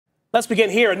Let's begin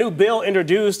here. A new bill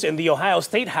introduced in the Ohio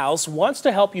State House wants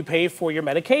to help you pay for your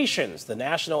medications. The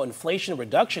National Inflation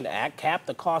Reduction Act capped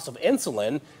the cost of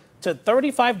insulin to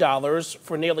 $35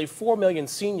 for nearly 4 million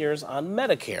seniors on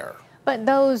Medicare. But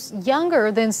those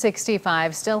younger than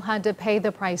 65 still had to pay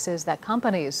the prices that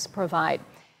companies provide.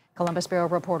 Columbus Bureau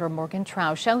reporter Morgan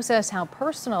Trow shows us how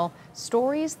personal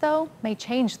stories, though, may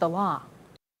change the law.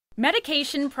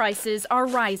 Medication prices are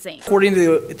rising. According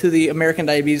to the American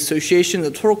Diabetes Association, the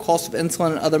total cost of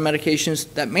insulin and other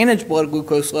medications that manage blood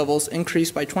glucose levels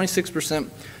increased by 26%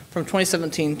 from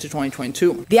 2017 to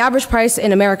 2022. The average price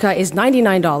in America is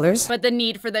 $99. But the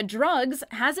need for the drugs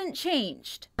hasn't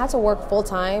changed. I had to work full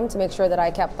time to make sure that I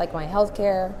kept my health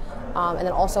care, and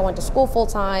then also went to school full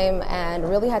time, and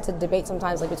really had to debate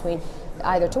sometimes between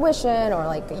either tuition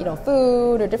or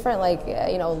food or different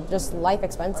just life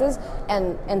expenses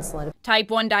and insulin.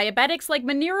 Type 1 diabetics like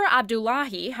Manira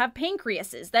Abdullahi have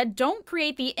pancreases that don't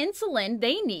create the insulin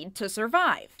they need to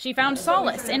survive. She found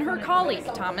solace in her colleague,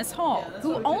 Thomas Hall,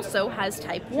 who also has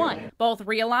type 1. Both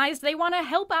realized they want to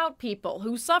help out people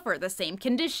who suffer the same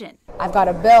condition. I've got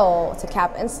a bill to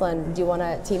cap insulin. Do you want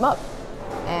to team up?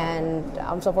 And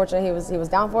I'm so fortunate he was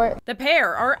down for it. The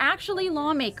pair are actually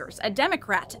lawmakers, a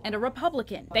Democrat and a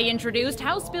Republican. They introduced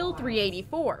House Bill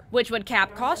 384, which would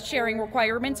cap cost-sharing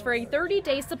requirements for a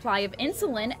 30-day supply of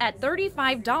insulin at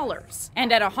 $35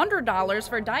 and at $100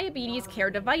 for diabetes care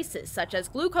devices such as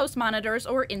glucose monitors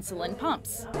or insulin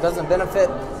pumps. It doesn't benefit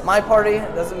my party,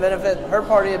 it doesn't benefit her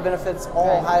party, it benefits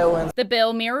all Ohioans. The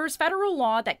bill mirrors federal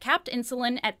law that capped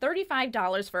insulin at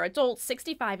 $35 for adults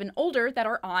 65 and older that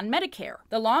are on Medicare.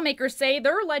 The lawmakers say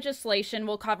their legislation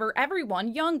will cover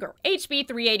everyone younger. HB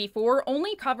 384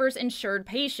 only covers insured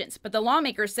patients, but the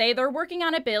lawmakers say they're working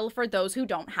on a bill for those who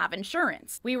don't have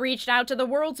insurance. We reached out to the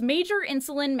world's major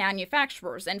insulin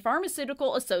manufacturers and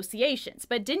pharmaceutical associations,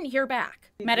 but didn't hear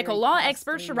back. Medical law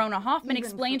expert Sharona Hoffman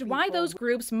explained why those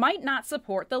groups might not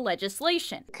support the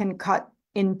legislation. Can cut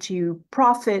into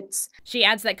profits. She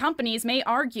adds that companies may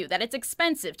argue that it's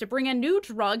expensive to bring a new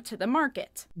drug to the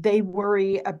market. They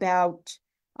worry about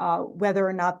whether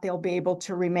or not they'll be able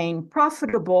to remain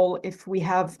profitable if we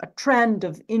have a trend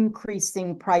of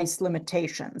increasing price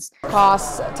limitations.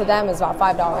 Cost to them is about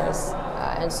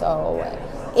 $5, and so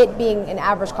it being an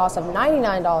average cost of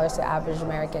 $99 to average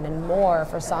American and more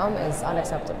for some is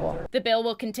unacceptable. The bill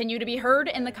will continue to be heard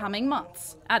in the coming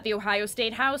months. At the Ohio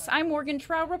State House, I'm Morgan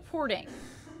Trow reporting.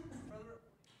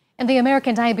 And the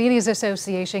American Diabetes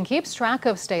Association keeps track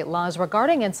of state laws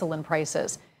regarding insulin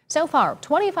prices. So far,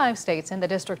 25 states and the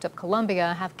District of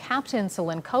Columbia have capped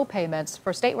insulin co-payments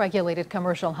for state-regulated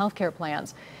commercial health care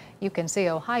plans. You can see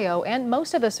Ohio and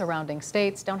most of the surrounding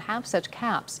states don't have such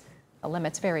caps. The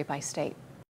limits vary by state.